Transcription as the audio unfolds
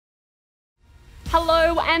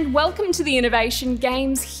Hello and welcome to the Innovation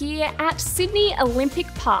Games here at Sydney Olympic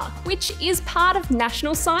Park, which is part of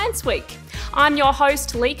National Science Week. I'm your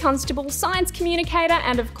host, Lee Constable, science communicator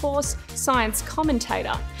and of course, science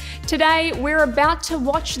commentator. Today, we're about to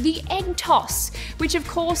watch the egg toss, which of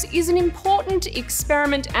course is an important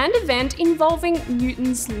experiment and event involving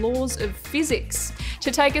Newton's laws of physics.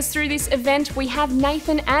 To take us through this event, we have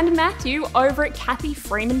Nathan and Matthew over at Cathy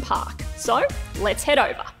Freeman Park. So, let's head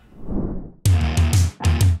over.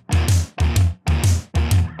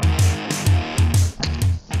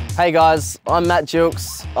 Hey guys, I'm Matt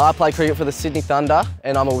Gilkes. I play cricket for the Sydney Thunder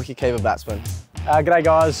and I'm a wicketkeeper batsman. G'day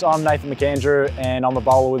guys, I'm Nathan McAndrew and I'm the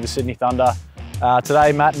bowler with the Sydney Thunder.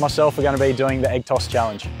 Today Matt and myself are going to be doing the egg toss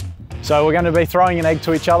challenge. So we're going to be throwing an egg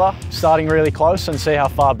to each other, starting really close and see how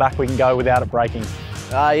far back we can go without it breaking.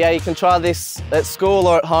 Yeah, you can try this at school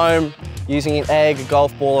or at home using an egg, a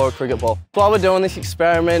golf ball or a cricket ball. While we're doing this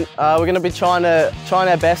experiment, we're going to be trying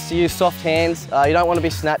our best to use soft hands. You don't want to be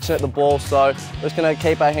snatching at the ball, so we're just going to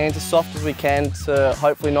keep our hands as soft as we can to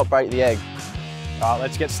hopefully not break the egg. All right,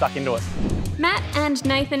 let's get stuck into it. Matt and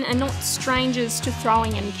Nathan are not strangers to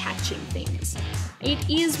throwing and catching things. It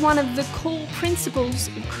is one of the core principles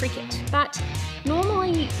of cricket, but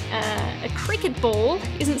normally a cricket ball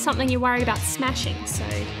isn't something you worry about smashing, so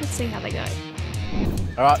let's see how they go.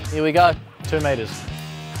 All right, here we go. 2 metres.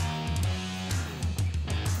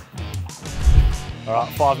 All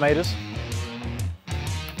right, 5 metres.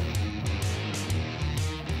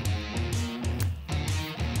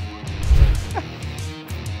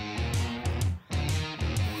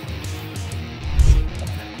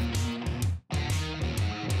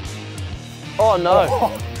 Oh no.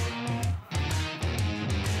 Oh.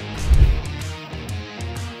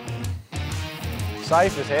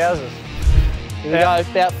 Safe as houses. Here we go,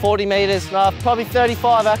 about 40 metres, no, probably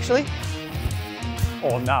 35 actually.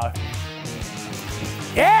 Oh no.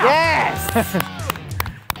 Yeah! Yes!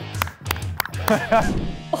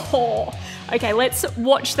 Oh, okay, let's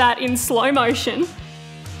watch that in slow motion.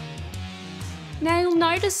 Now you'll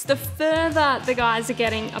notice the further the guys are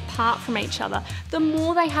getting apart from each other, the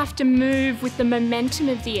more they have to move with the momentum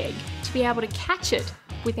of the egg to be able to catch it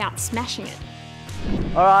without smashing it.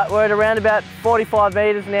 All right, we're at around about 45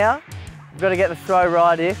 metres now. We've got to get the throw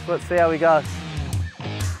right here. Let's see how we go.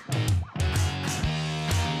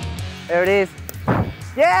 There it is.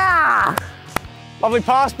 Yeah! Lovely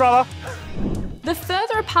pass, brother. The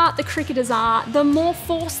further apart the cricketers are, the more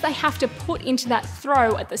force they have to put into that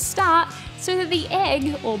throw at the start so that the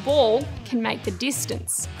egg or ball can make the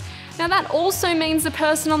distance. Now that also means the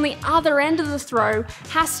person on the other end of the throw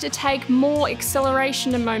has to take more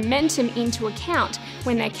acceleration and momentum into account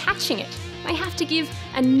when they're catching it. They have to give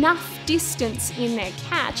enough distance in their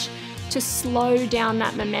catch to slow down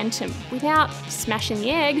that momentum without smashing the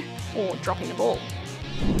egg or dropping the ball.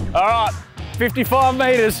 All right, 55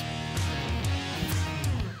 metres.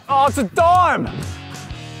 Oh, it's a dime!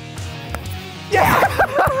 Yeah!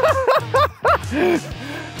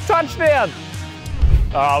 Touchdown!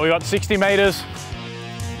 All right, we got 60 metres.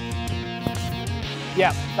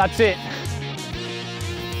 Yeah, that's it.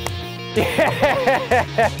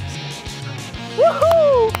 Yes!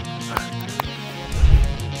 Woohoo!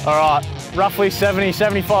 All right, roughly 70,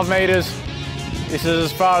 75 metres. This is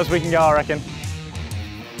as far as we can go, I reckon.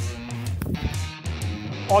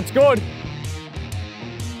 Oh, it's good.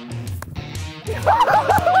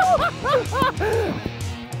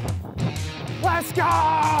 Let's go!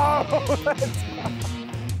 Let's go!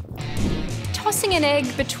 Tossing an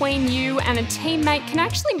egg between you and a teammate can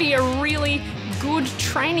actually be a really good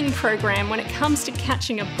training program when it comes to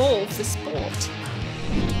catching a ball for sport.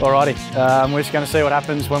 Alrighty, we're just going to see what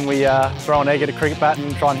happens when we throw an egg at a cricket bat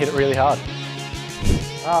and try and hit it really hard.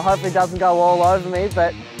 Hopefully it doesn't go all over me,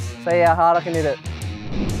 but see how hard I can hit it.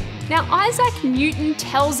 Now, Isaac Newton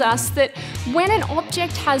tells us that when an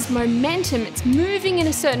object has momentum, it's moving in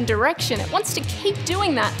a certain direction. It wants to keep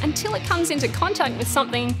doing that until it comes into contact with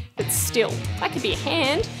something that's still. That could be a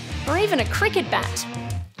hand or even a cricket bat.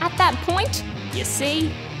 At that point, you see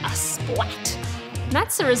a splat. And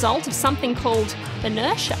that's the result of something called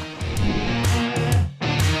inertia.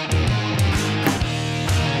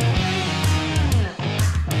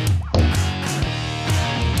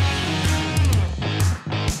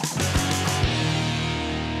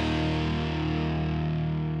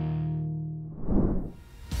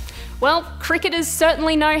 Well, cricketers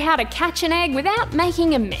certainly know how to catch an egg without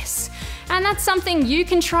making a mess. And that's something you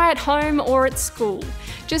can try at home or at school.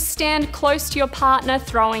 Just stand close to your partner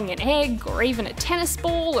throwing an egg or even a tennis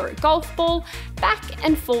ball or a golf ball back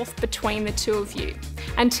and forth between the two of you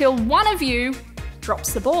until one of you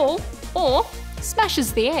drops the ball or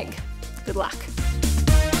smashes the egg. Good luck.